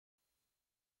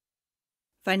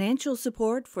Financial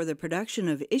support for the production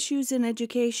of Issues in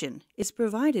Education is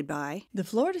provided by the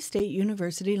Florida State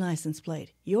University License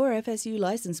Plate. Your FSU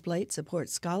license plate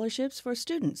supports scholarships for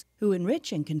students who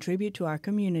enrich and contribute to our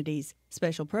communities.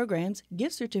 Special programs,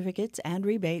 gift certificates, and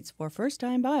rebates for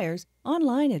first-time buyers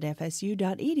online at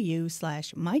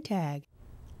fsu.edu/mytag.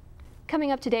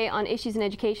 Coming up today on Issues in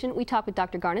Education, we talk with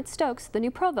Dr. Garnett Stokes, the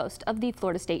new provost of the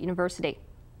Florida State University.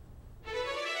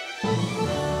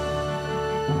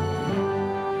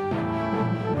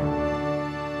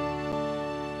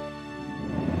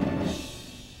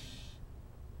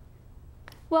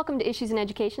 Welcome to Issues in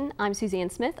Education. I'm Suzanne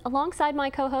Smith, alongside my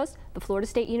co-host, the Florida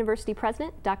State University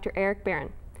President, Dr.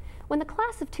 Barron. When the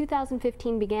class of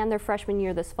 2015 began their freshman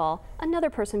year this fall, another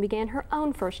person began her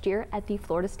own first year at the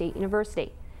Florida State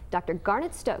University. Dr.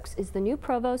 Garnett Stokes is the new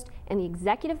provost and the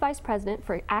Executive Vice President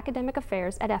for Academic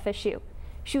Affairs at FSU.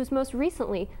 She was most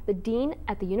recently the Dean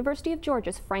at the University of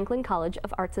Georgia's Franklin College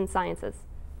of Arts and Sciences.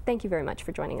 Thank you very much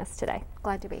for joining us today.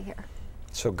 Glad to be here.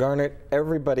 So Garnett,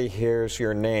 everybody hears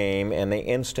your name and they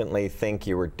instantly think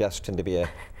you were destined to be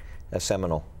a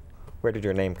Seminole. Where did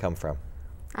your name come from?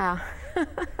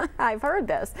 I've heard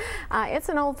this. It's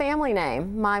an old family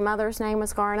name. My mother's name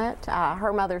was Garnett,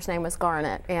 her mother's name was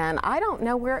Garnett, and I don't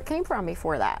know where it came from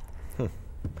before that.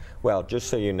 Well, just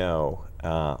so you know,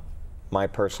 my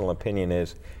personal opinion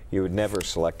is you would never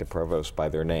select a provost by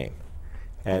their name.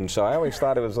 And so I always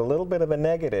thought it was a little bit of a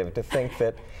negative to think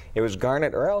that it was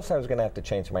Garnett, or else I was going to have to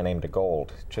change my name to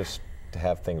Gold just to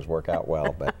have things work out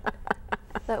well. But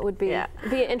that would be an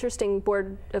interesting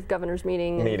Board of Governors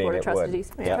meeting and Board of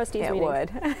Trustees meeting.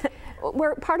 Would.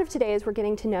 Part of today is we're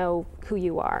getting to know who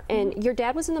you are. And your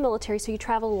dad was in the military, so you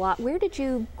travel a lot. Where did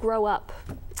you grow up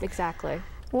exactly?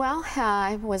 Well,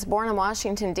 I was born in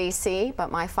Washington, D.C.,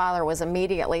 but my father was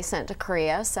immediately sent to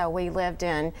Korea, so we lived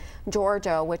in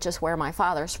Georgia, which is where my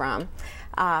father's from,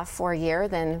 for a year,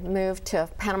 then moved to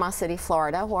Panama City,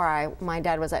 Florida, where my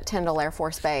dad was at Tyndall Air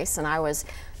Force Base, and I was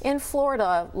in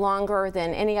Florida longer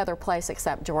than any other place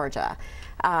except Georgia.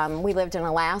 We lived in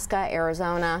Alaska,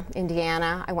 Arizona,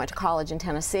 Indiana. I went to college in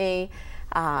Tennessee,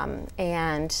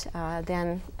 and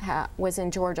then was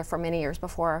in Georgia for many years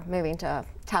before moving to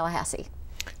Tallahassee.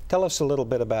 Tell us a little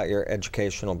bit about your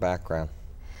educational background.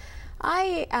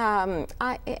 Actually,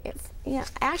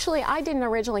 I didn't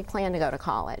originally plan to go to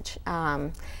college.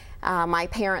 My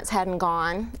parents hadn't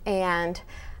gone, and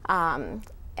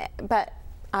but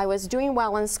I was doing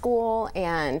well in school,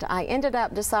 and I ended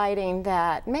up deciding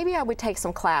that maybe I would take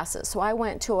some classes. So I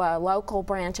went to a local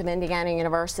branch of Indiana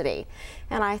University,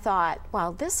 and I thought,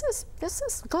 well, this is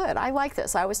good. I like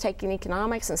this. I was taking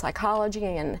economics and psychology,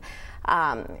 and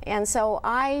so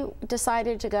I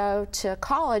decided to go to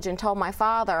college and told my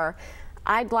father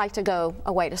I'd like to go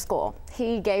away to school.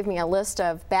 He gave me a list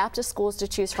of Baptist schools to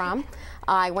choose from.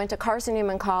 I went to Carson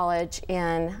Newman College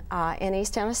in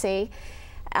East Tennessee,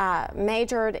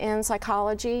 majored in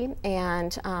psychology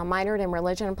and minored in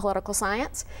religion and political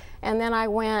science. And then I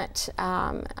went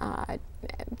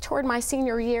toward my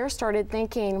senior year, started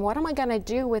thinking, what am I going to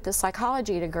do with the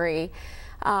psychology degree?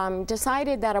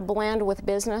 Decided that a blend with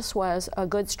business was a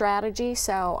good strategy,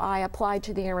 so I applied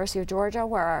to the University of Georgia,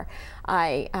 where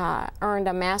I earned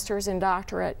a master's and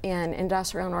doctorate in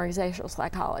industrial and organizational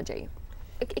psychology.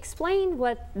 Explain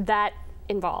what that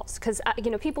involves, because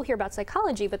people hear about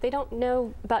psychology, but they don't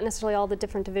know about necessarily all the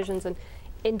different divisions. And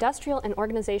industrial and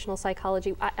organizational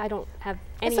psychology, I don't have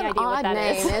any idea what that is.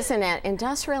 It's an odd name, isn't it?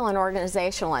 Industrial and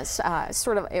organizational is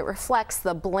it reflects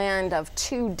the blend of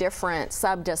two different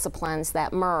subdisciplines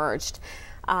that merged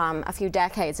a few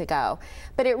decades ago.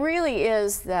 But it really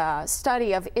is the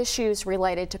study of issues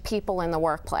related to people in the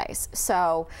workplace.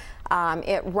 So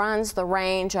it runs the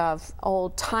range of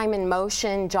old time and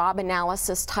motion, job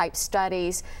analysis type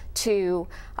studies to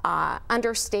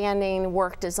understanding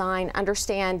work design,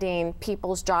 understanding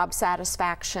people's job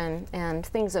satisfaction, and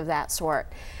things of that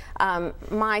sort.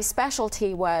 My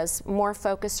specialty was more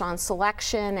focused on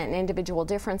selection and individual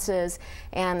differences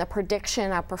and the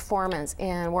prediction of performance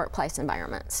in workplace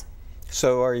environments.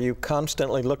 So are you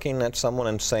constantly looking at someone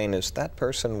and saying, is that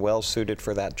person well suited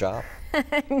for that job?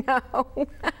 No.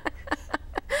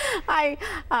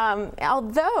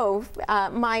 Although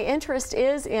my interest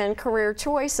is in career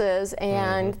choices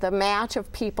and the match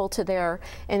of people to their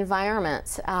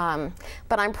environments,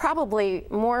 but I'm probably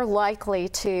more likely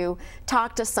to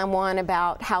talk to someone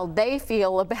about how they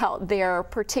feel about their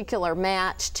particular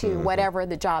match to whatever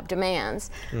the job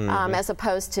demands, as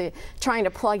opposed to trying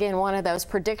to plug in one of those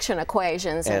prediction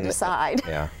equations and decide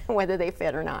whether they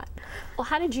fit or not. Well,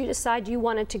 how did you decide you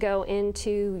wanted to go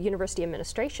into university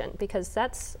administration? Because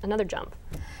that's another jump?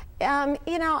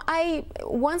 You know,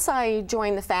 once I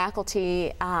joined the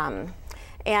faculty, and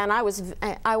I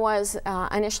was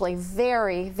initially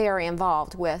very, very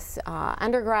involved with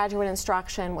undergraduate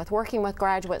instruction, with working with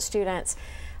graduate students.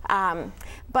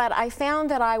 But I found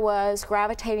that I was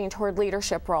gravitating toward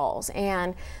leadership roles,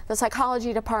 and the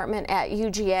psychology department at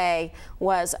UGA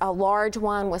was a large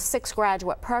one with 6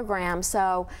 graduate programs.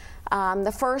 So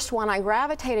the first one I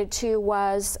gravitated to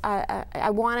was I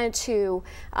wanted to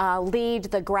lead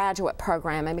the graduate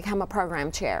program and become a program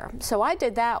chair. So I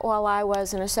did that while I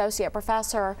was an associate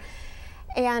professor.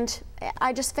 And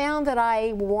I just found that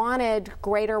I wanted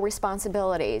greater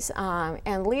responsibilities,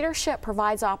 and leadership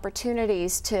provides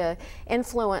opportunities to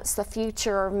influence the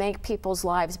future, make people's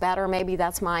lives better. Maybe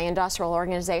that's my industrial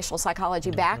organizational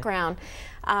psychology background,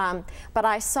 but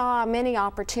I saw many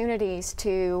opportunities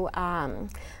to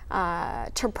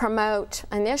promote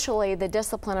initially the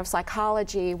discipline of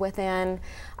psychology within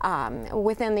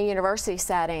the university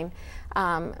setting,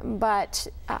 but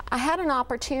I had an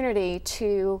opportunity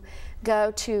to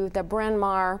go to the Bryn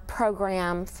Mawr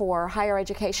program for higher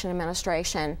education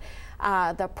administration.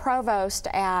 The provost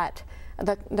at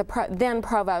then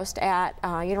provost at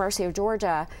University of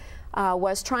Georgia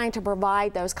was trying to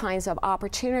provide those kinds of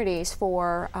opportunities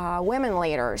for women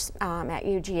leaders at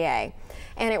UGA,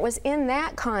 and it was in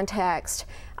that context,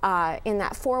 in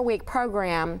that 4-week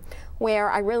program,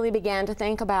 where I really began to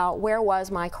think about where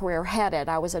was my career headed.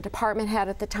 I was a department head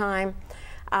at the time.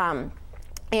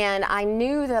 And I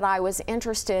knew that I was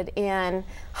interested in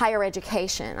higher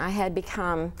education. I had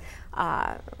become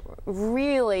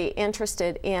really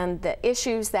interested in the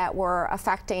issues that were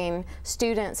affecting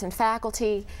students and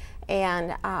faculty,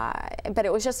 and but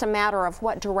it was just a matter of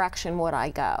what direction would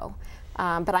I go.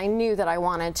 But I knew that I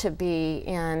wanted to be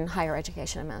in higher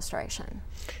education administration.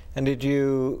 And did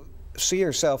you see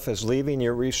yourself as leaving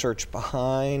your research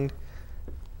behind,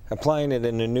 applying it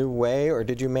in a new way, or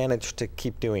did you manage to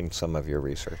keep doing some of your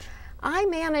research? I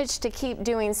managed to keep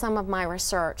doing some of my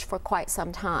research for quite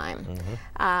some time.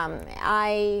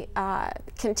 I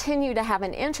continue to have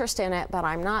an interest in it, but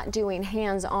I'm not doing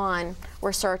hands-on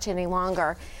research any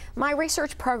longer. My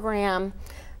research program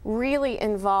really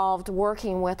involved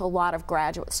working with a lot of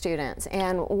graduate students,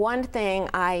 and one thing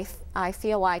I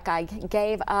feel like I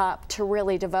gave up to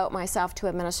really devote myself to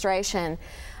administration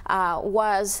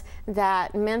was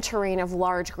that mentoring of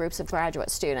large groups of graduate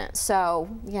students. So,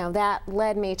 you know, that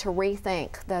led me to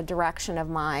rethink the direction of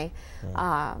my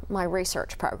my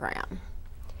research program.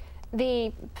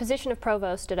 The position of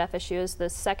provost at FSU is the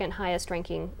 2nd highest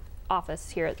ranking office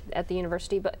here at the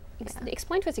university, but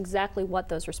explain to us exactly what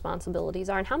those responsibilities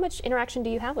are and how much interaction do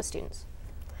you have with students?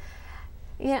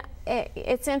 Yeah,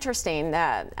 it's interesting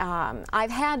that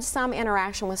I've had some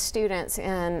interaction with students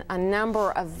in a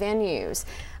number of venues.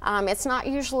 It's not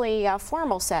usually a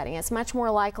formal setting. It's much more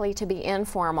likely to be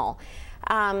informal.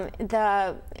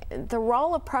 The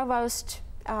role of provost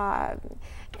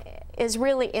is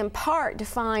really in part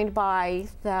defined by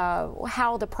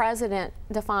how the president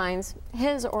defines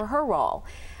his or her role.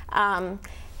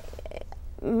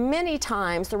 Many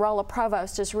times the role of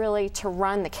provost is really to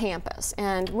run the campus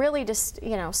and really just,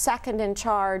 you know, second in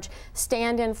charge,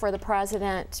 stand in for the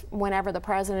president whenever the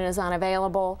president is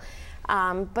unavailable,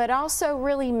 but also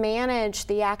really manage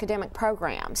the academic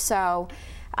program. So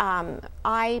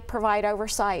I provide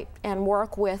oversight and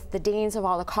work with the deans of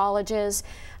all the colleges.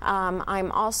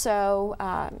 I'm also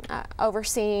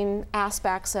overseeing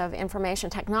aspects of information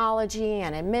technology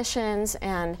and admissions,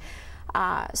 and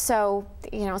so,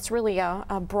 you know, it's really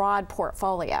a broad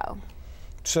portfolio.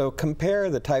 So compare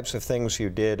the types of things you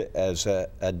did as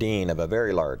a dean of a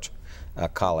very large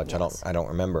college. Yes. I don't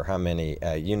remember how many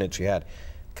units you had.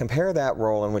 Compare that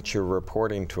role in which you're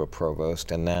reporting to a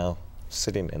provost and now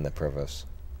sitting in the provost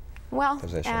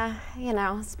position. You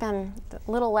know, it's been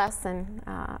a little less than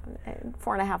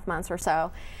 4.5 months or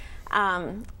so.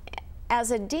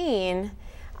 As a dean,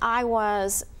 I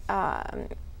was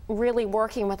really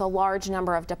working with a large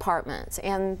number of departments,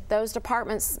 and those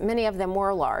departments, many of them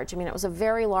were large. I mean, it was a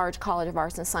very large College of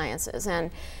Arts and Sciences,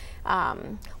 and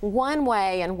one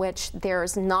way in which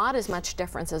there's not as much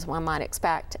difference as one might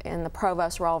expect in the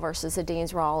provost role versus the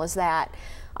dean's role is that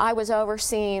I was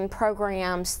overseeing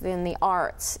programs in the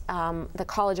arts. The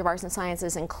College of Arts and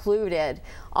Sciences included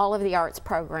all of the arts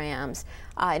programs.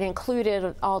 It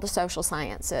included all the social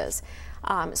sciences.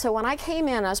 So when I came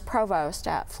in as provost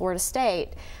at Florida State,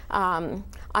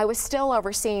 I was still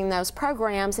overseeing those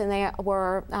programs, and they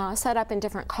were set up in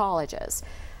different colleges.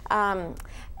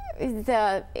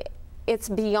 it's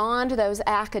beyond those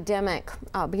academic,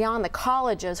 beyond the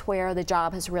colleges where the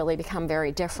job has really become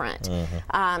very different.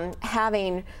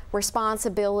 Having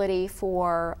responsibility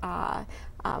for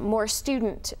more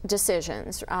student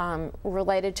decisions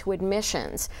related to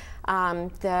admissions,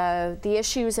 the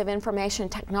issues of information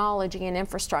technology and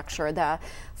infrastructure, the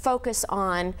focus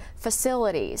on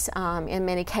facilities in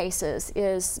many cases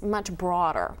is much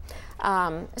broader.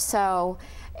 So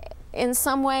in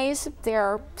some ways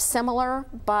they're similar,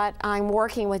 but I'm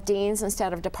working with deans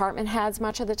instead of department heads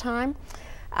much of the time.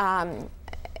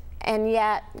 And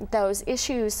yet those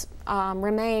issues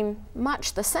remain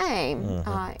much the same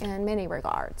in many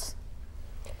regards.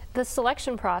 The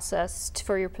selection process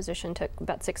for your position took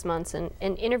about 6 months, and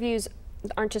interviews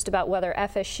aren't just about whether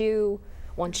FSU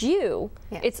wants you,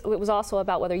 it was also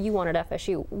about whether you wanted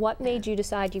FSU. What made you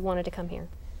decide you wanted to come here?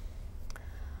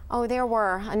 Oh, there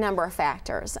were a number of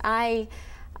factors.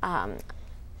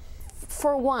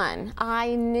 For one,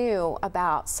 I knew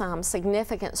about some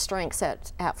significant strengths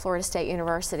at Florida State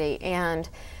University and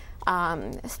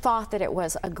thought that it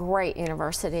was a great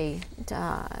university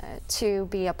to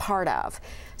be a part of.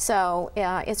 So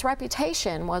its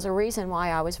reputation was a reason why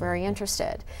I was very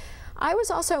interested. I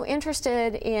was also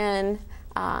interested in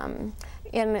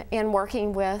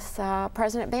working with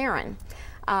President Barron.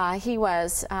 He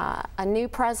was a new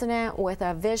president with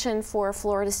a vision for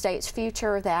Florida State's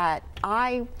future that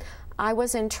I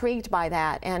was intrigued by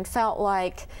that and felt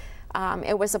like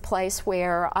it was a place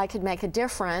where I could make a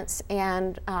difference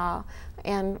and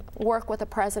work with a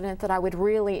president that I would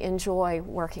really enjoy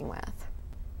working with.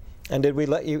 And did we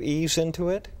let you ease into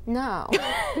it? No,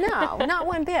 no, not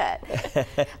one bit.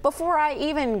 Before I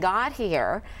even got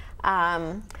here,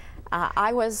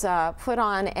 I was put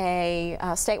on a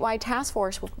statewide task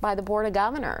force by the Board of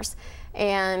Governors,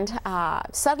 and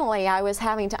suddenly I was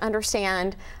having to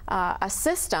understand a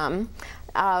system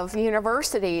of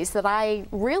universities that I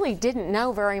really didn't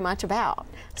know very much about.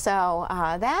 So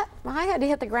that I had to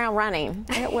hit the ground running.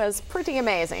 It was pretty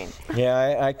amazing.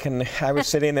 Yeah, I was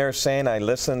sitting there saying I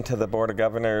listened to the Board of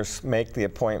Governors make the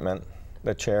appointment,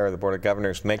 the chair of the Board of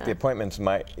Governors make the appointments.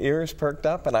 My ears perked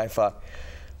up and I thought,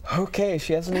 okay,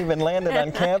 she hasn't even landed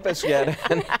on campus yet,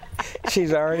 and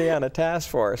she's already on a task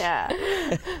force. Yeah.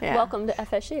 Welcome to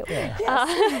FSU.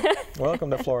 Yeah.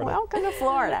 Welcome to Florida. Welcome to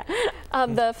Florida.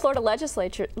 The Florida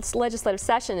legislative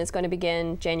session is going to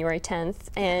begin January 10th,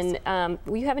 and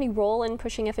will you have any role in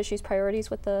pushing FSU's priorities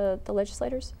with the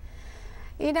legislators?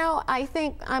 You know, I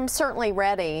think I'm certainly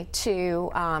ready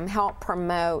to help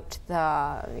promote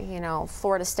the,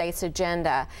 Florida State's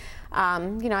agenda.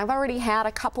 I've already had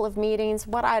a couple of meetings.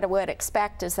 What I would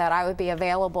expect is that I would be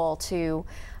available to,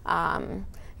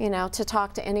 to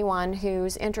talk to anyone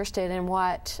who's interested in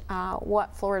what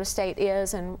Florida State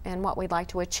is and what we'd like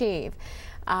to achieve.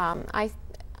 I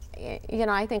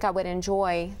think I would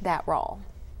enjoy that role.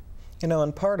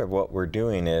 And part of what we're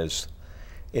doing is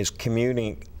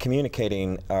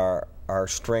communicating our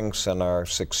strengths and our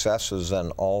successes,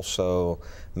 and also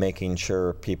making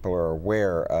sure people are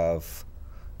aware of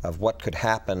what could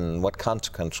happen, what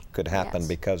consequence could happen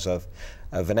because of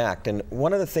an act. And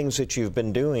one of the things that you've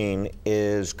been doing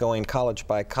is going college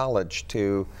by college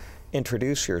to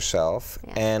introduce yourself.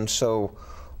 Yeah. And so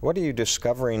what are you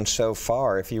discovering so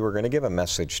far if you were going to give a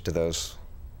message to those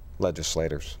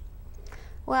legislators?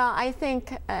 Well, I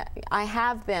think I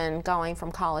have been going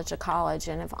from college to college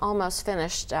and have almost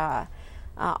finished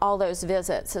all those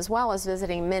visits, as well as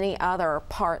visiting many other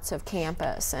parts of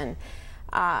campus and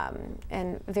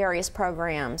various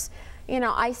programs.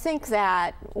 I think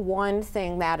that one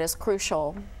thing that is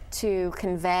crucial to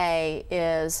convey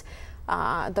is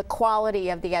the quality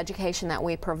of the education that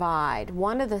we provide.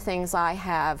 One of the things I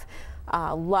have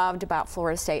loved about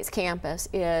Florida State's campus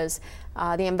is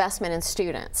the investment in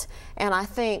students. And I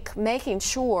think making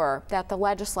sure that the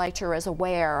legislature is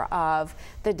aware of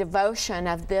the devotion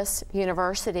of this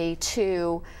university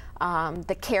to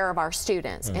the care of our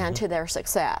students and to their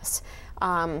success.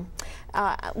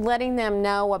 Letting them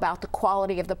know about the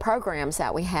quality of the programs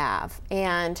that we have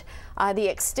and the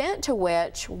extent to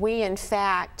which we in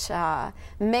fact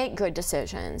make good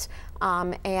decisions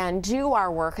and do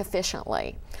our work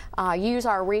efficiently, use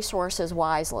our resources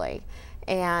wisely,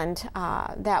 and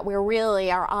that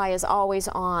our eye is always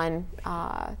on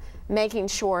making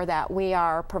sure that we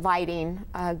are providing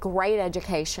a great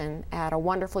education at a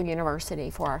wonderful university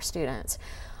for our students.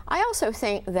 I also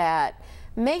think that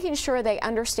making sure they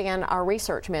understand our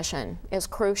research mission is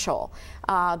crucial.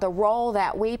 The role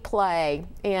that we play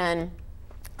in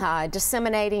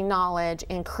disseminating knowledge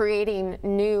and creating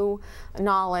new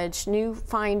knowledge, new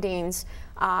findings,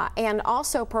 and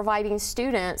also providing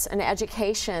students an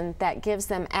education that gives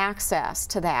them access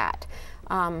to that.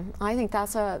 I think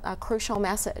that's a crucial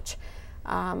message.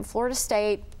 Florida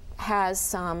State has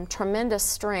some tremendous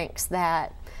strengths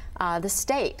that the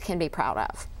state can be proud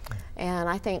of, and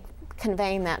I think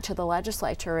conveying that to the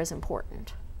legislature is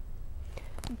important.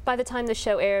 By the time the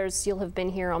show airs, you'll have been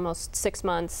here almost 6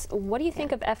 months. What do you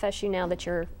think of FSU now that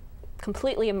you're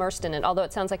completely immersed in it, although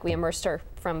it sounds like we immersed her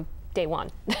from day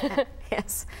one?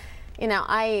 Yes. You know,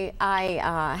 I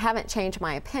haven't changed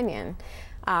my opinion.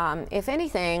 If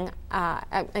anything,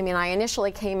 I mean, I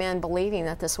initially came in believing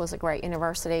that this was a great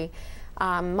university.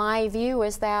 My view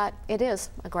is that it is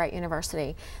a great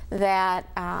university, that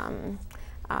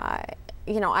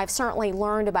you know, I've certainly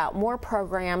learned about more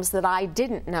programs that I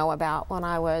didn't know about when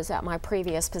I was at my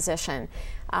previous position.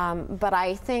 But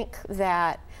I think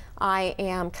that I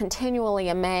am continually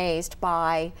amazed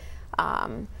by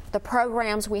the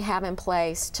programs we have in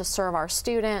place to serve our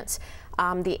students,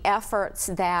 the efforts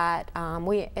that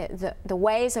the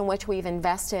ways in which we've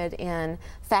invested in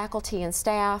faculty and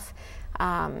staff.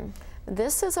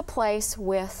 This is a place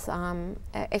with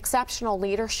exceptional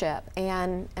leadership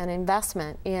and an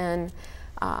investment in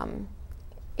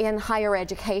higher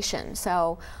education.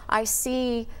 So I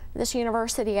see this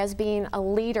university as being a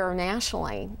leader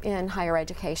nationally in higher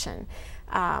education.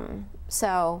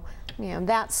 So, you know,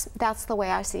 that's the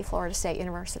way I see Florida State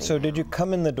University. So did you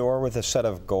come in the door with a set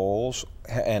of goals,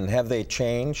 and have they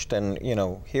changed? And, you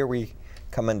know, here we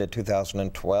come into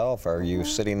 2012. Are you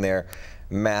sitting there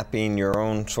mapping your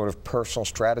own sort of personal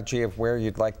strategy of where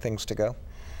you'd like things to go?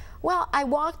 Well, I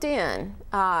walked in,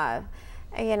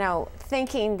 you know,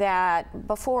 thinking that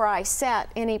before I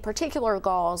set any particular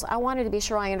goals, I wanted to be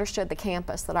sure I understood the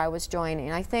campus that I was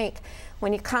joining. I think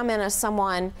when you come in as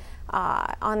someone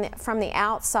from the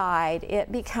outside,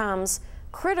 it becomes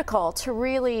critical to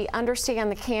really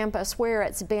understand the campus, where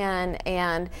it's been,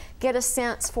 and get a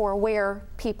sense for where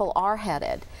people are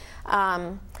headed.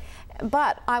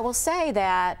 But I will say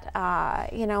that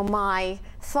you know, my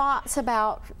thoughts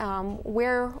about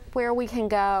where we can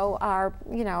go are,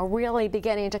 you know, really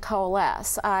beginning to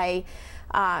coalesce. I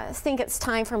think it's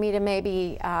time for me to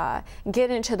maybe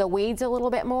get into the weeds a little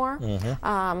bit more.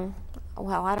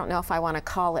 Well, I don't know if I want to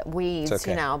call it weeds,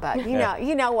 okay, you know, but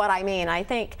you know what I mean. I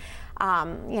think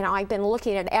you know, I've been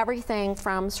looking at everything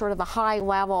from sort of a high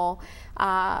level.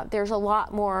 There's a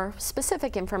lot more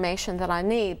specific information that I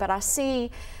need, but I see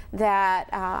that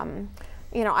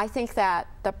you know, I think that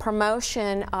the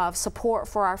promotion of support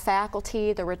for our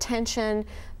faculty, the retention,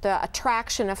 the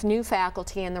attraction of new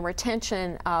faculty, and the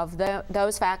retention of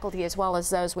those faculty as well as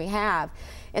those we have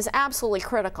is absolutely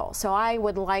critical. So I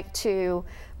would like to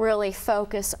really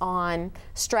focus on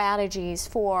strategies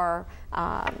for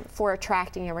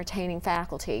attracting and retaining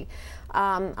faculty.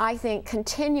 I think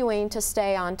continuing to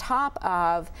stay on top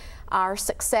of our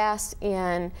success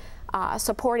in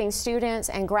supporting students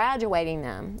and graduating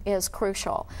them is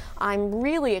crucial. I'm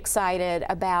really excited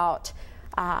about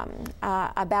the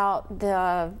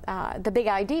big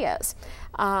ideas.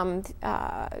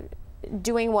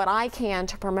 Doing what I can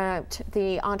to promote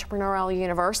the entrepreneurial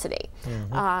university.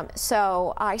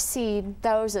 So I see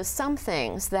those as some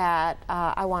things that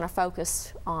I want to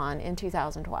focus on in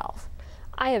 2012.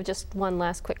 I have just one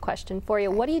last quick question for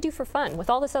you. What do you do for fun? With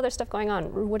all this other stuff going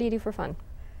on, what do you do for fun?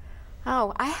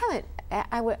 Oh, I haven't.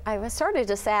 I started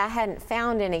to say I hadn't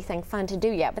found anything fun to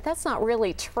do yet, but that's not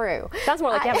really true. Sounds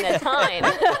more like you haven't had time.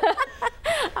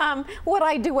 What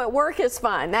I do at work is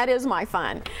fun. That is my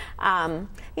fun.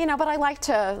 You know, but I like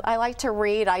to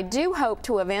read. I do hope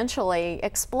to eventually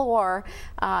explore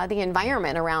the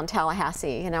environment around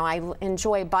Tallahassee. You know, I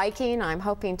enjoy biking. I'm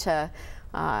hoping to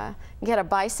get a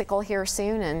bicycle here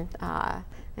soon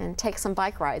and take some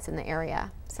bike rides in the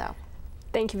area. So.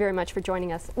 Thank you very much for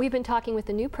joining us. We've been talking with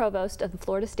the new provost of the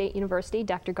Florida State University,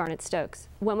 Dr. Garnett Stokes.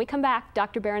 When we come back,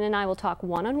 Dr. Barron and I will talk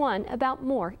one-on-one about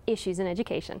more issues in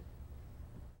education.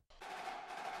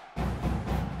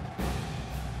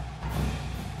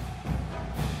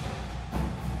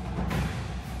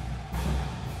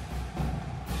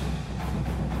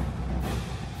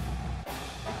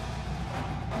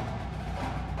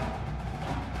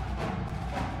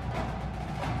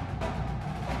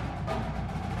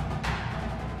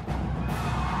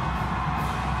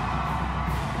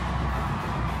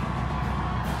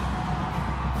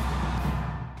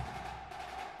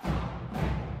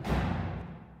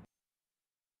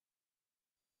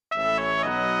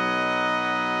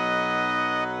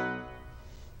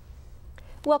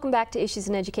 Welcome back to Issues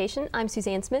in Education. I'm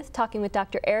Suzanne Smith, talking with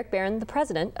Dr. Eric Barron, the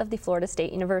president of the Florida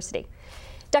State University.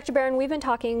 Dr. Barron, we've been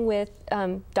talking with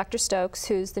Dr. Stokes,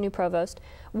 who's the new provost.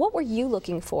 What were you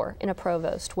looking for in a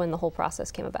provost when the whole process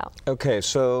came about? Okay,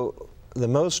 so the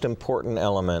most important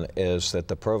element is that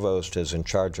the provost is in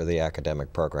charge of the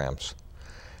academic programs.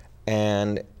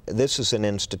 And this is an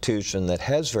institution that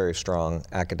has very strong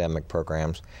academic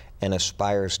programs and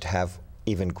aspires to have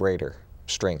even greater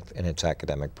strength in its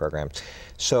academic programs.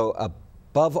 So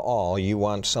above all, you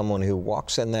want someone who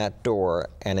walks in that door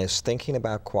and is thinking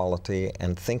about quality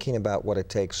and thinking about what it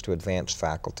takes to advance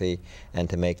faculty and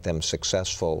to make them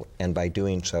successful, and by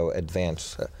doing so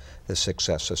advance the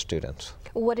success of students.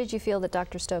 What did you feel that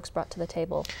Dr. Stokes brought to the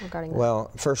table regarding that?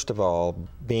 Well, first of all,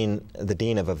 being the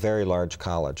dean of a very large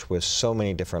college with so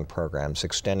many different programs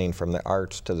extending from the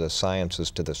arts to the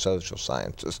sciences to the social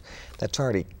sciences, that's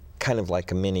already kind of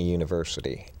like a mini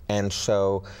university. And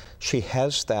so she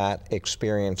has that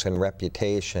experience and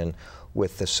reputation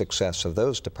with the success of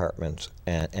those departments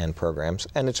and programs.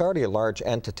 And it's already a large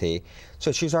entity,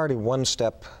 so she's already one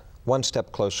step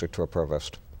closer to a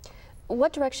provost.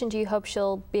 What direction do you hope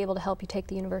she'll be able to help you take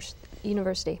the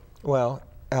university? Well,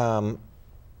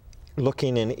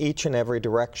 looking in each and every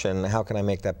direction, how can I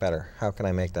make that better? How can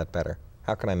I make that better?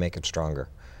 How can I make it stronger?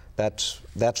 That's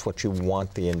what you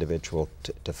want the individual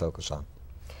to focus on.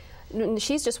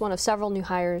 She's just one of several new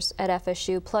hires at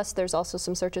FSU, plus there's also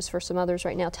some searches for some others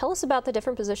right now. Tell us about the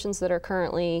different positions that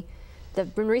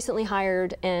have been recently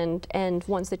hired and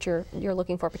ones that you're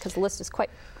looking for, because the list is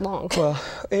quite long. Well,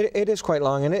 it is quite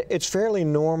long, and it's fairly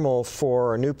normal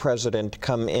for a new president to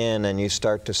come in and you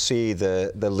start to see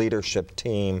the leadership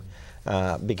team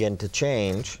begin to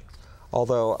change.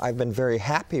 Although I've been very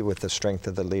happy with the strength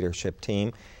of the leadership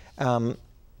team.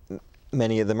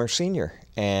 Many of them are senior,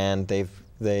 and they've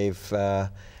been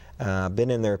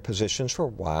in their positions for a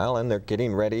while, and they're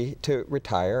getting ready to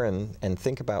retire and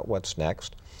think about what's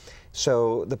next.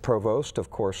 So the provost, of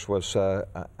course, was a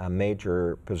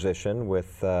major position,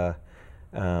 with the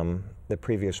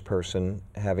previous person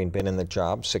having been in the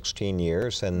job 16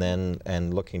 years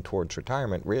and looking towards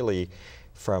retirement really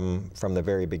from the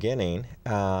very beginning.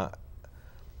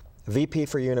 VP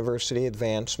for University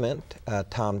Advancement,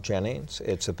 Tom Jennings.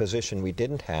 It's a position we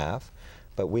didn't have,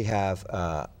 but we have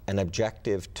an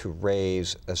objective to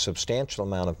raise a substantial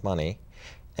amount of money,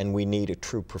 and we need a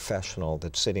true professional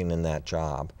that's sitting in that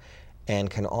job and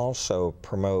can also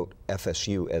promote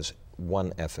FSU as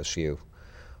one FSU.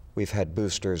 We've had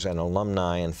boosters and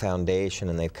alumni and foundation,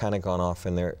 and they've kind of gone off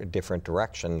in their different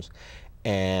directions.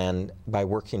 And by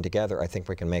working together, I think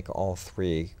we can make all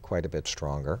three quite a bit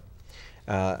stronger.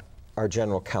 Our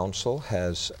general counsel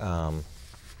has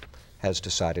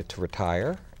decided to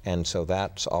retire, and so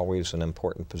that's always an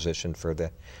important position for the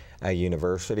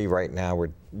university. Right now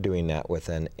we're doing that with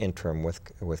an interim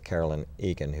with Carolyn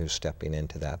Egan, who's stepping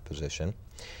into that position.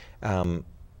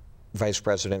 Vice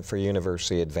President for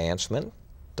University Advancement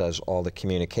does all the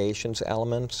communications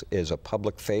elements, is a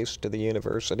public face to the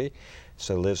university.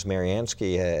 So Liz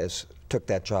Mariansky took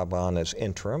that job on as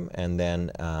interim, and then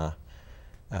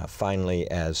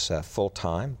finally as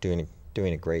full-time, doing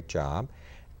a great job.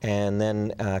 And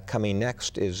then coming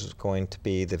next is going to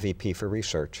be the VP for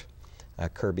Research,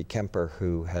 Kirby Kemper,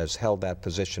 who has held that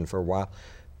position for a while,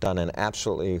 done an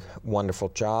absolutely wonderful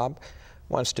job,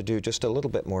 wants to do just a little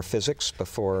bit more physics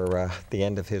before the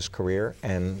end of his career,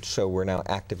 and so we're now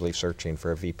actively searching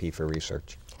for a VP for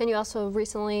Research. And you also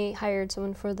recently hired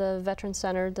someone for the Veterans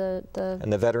Center.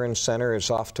 And the Veterans Center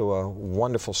is off to a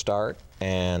wonderful start,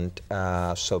 and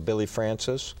so Billy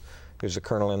Francis, who's a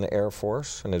colonel in the Air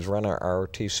Force and has run our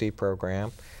ROTC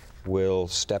program, will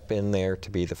step in there to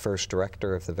be the first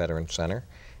director of the Veterans Center.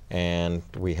 And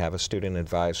we have a student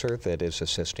advisor that is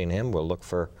assisting him. We'll look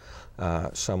for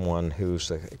someone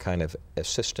who's a kind of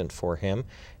assistant for him,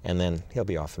 and then he'll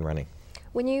be off and running.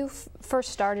 When you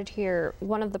first started here,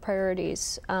 one of the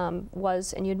priorities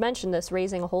was, and you'd mentioned this,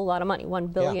 raising a whole lot of money,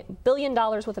 $1 billion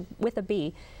with a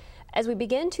B. As we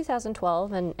begin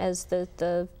 2012, and as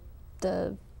the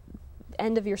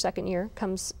end of your second year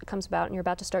comes about, and you're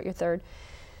about to start your third,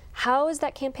 how is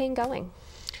that campaign going?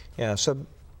 Yeah, so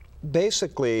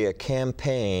basically a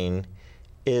campaign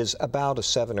is about a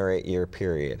 7 or 8 year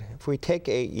period. If we take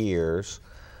 8 years,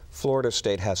 Florida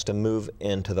State has to move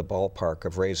into the ballpark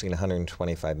of raising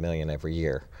 $125 million every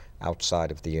year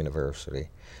outside of the university.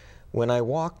 When I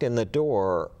walked in the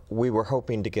door, we were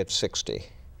hoping to get 60.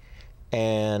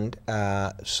 And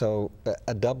so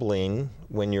a doubling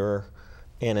when you're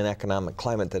in an economic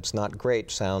climate that's not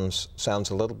great sounds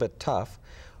a little bit tough,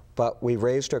 but we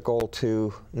raised our goal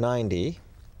to 90,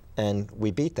 and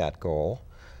we beat that goal.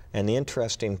 And the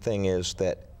interesting thing is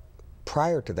that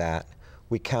prior to that,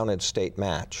 we counted state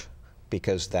match,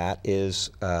 because that is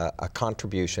a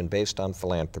contribution based on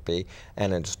philanthropy,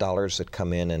 and it's dollars that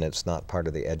come in, and it's not part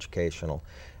of the educational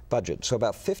budget. So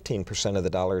about 15% of the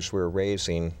dollars we're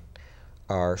raising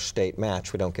are state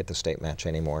match. We don't get the state match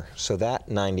anymore. So that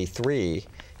 93,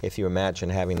 if you imagine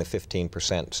having the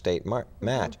 15% state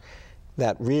match,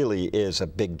 that really is a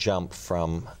big jump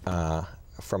from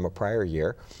a prior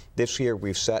year. This year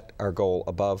we've set our goal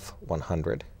above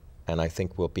 100, and I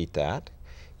think we'll beat that,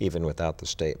 even without the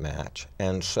state match.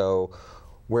 And so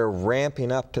we're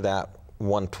ramping up to that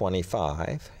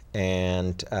 125,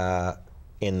 and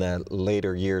in the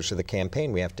later years of the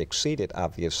campaign, we have to exceed it,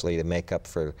 obviously, to make up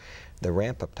for the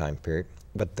ramp-up time period.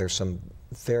 But there's some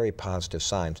very positive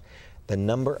signs. The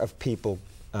number of people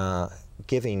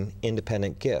giving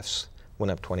independent gifts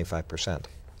went up 25%,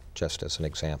 just as an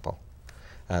example.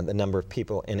 The number of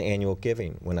people in annual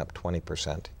giving went up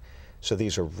 20%. So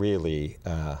these are really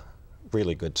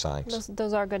really good signs.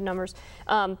 Those are good numbers.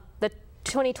 The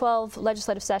 2012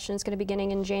 legislative session is going to be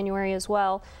beginning in January as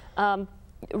well.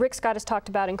 Rick Scott has talked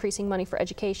about increasing money for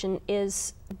education.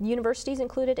 Is universities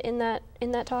included in that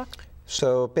talk?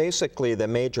 So basically, the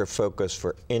major focus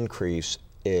for increase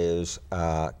is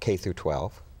K through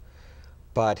 12,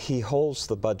 but he holds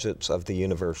the budgets of the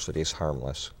universities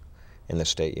harmless in the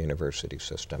state university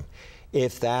system.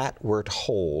 If that were to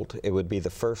hold, it would be the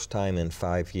first time in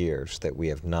 5 years that we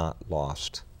have not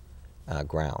lost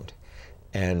ground.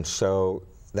 And so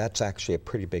that's actually a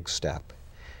pretty big step.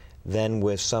 Then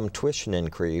with some tuition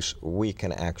increase, we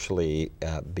can actually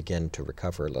begin to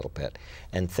recover a little bit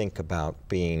and think about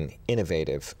being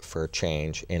innovative for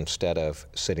change instead of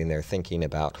sitting there thinking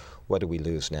about what do we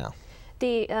lose now.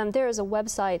 There is a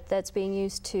website that's being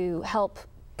used to help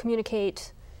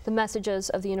communicate the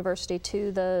messages of the university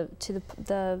to the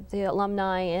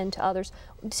alumni and to others.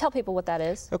 Tell people what that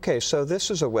is. Okay, so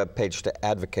this is a web page to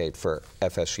advocate for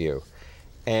FSU.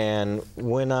 And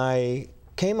when I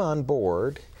came on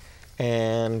board,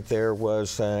 and there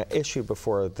was an issue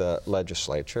before the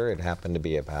legislature, it happened to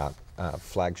be about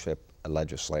flagship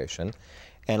legislation,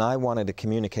 and I wanted to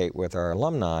communicate with our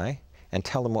alumni and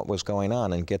tell them what was going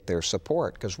on and get their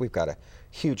support, because we've got a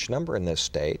huge number in this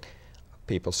state.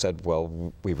 People said,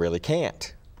 well, we really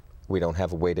can't. We don't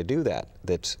have a way to do that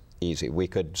that's easy. We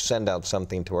could send out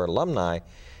something to our alumni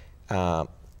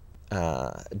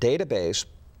database,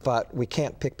 but we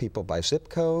can't pick people by zip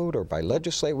code or by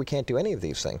legislature. We can't do any of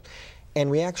these things. And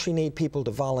we actually need people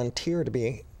to volunteer to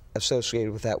be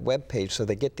associated with that web page so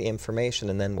they get the information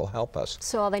and then will help us.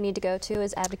 So all they need to go to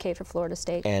is Advocate for Florida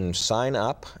State. And sign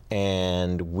up,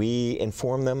 and we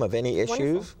inform them of any issues.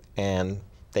 Wonderful. And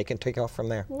they can take off from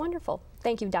there. Wonderful.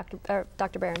 Thank you, Dr.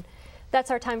 Barron. That's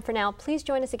our time for now. Please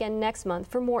join us again next month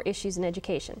for more Issues in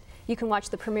Education. You can watch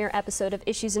the premiere episode of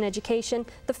Issues in Education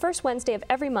the first Wednesday of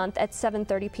every month at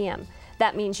 7:30 p.m.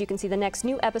 That means you can see the next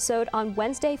new episode on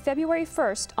Wednesday, February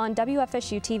 1st on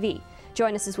WFSU-TV.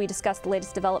 Join us as we discuss the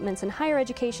latest developments in higher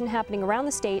education happening around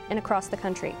the state and across the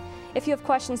country. If you have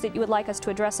questions that you would like us to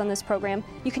address on this program,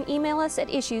 you can email us at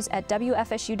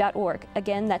issues@wfsu.org.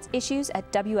 Again, that's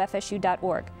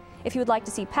issues@wfsu.org. If you would like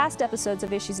to see past episodes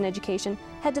of Issues in Education,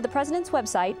 head to the President's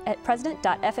website at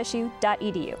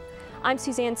president.fsu.edu. I'm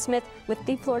Suzanne Smith with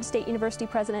the Florida State University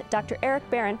President, Dr. Eric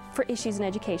Barron, for Issues in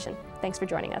Education. Thanks for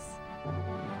joining us.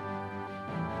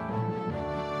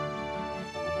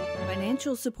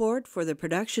 Financial support for the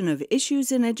production of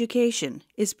Issues in Education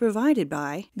is provided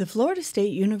by the Florida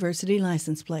State University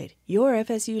License Plate. Your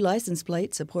FSU license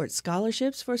plate supports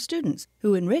scholarships for students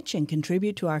who enrich and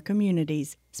contribute to our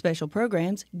communities. Special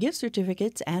programs, gift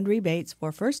certificates, and rebates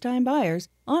for first-time buyers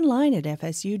online at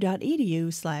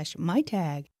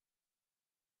fsu.edu/mytag.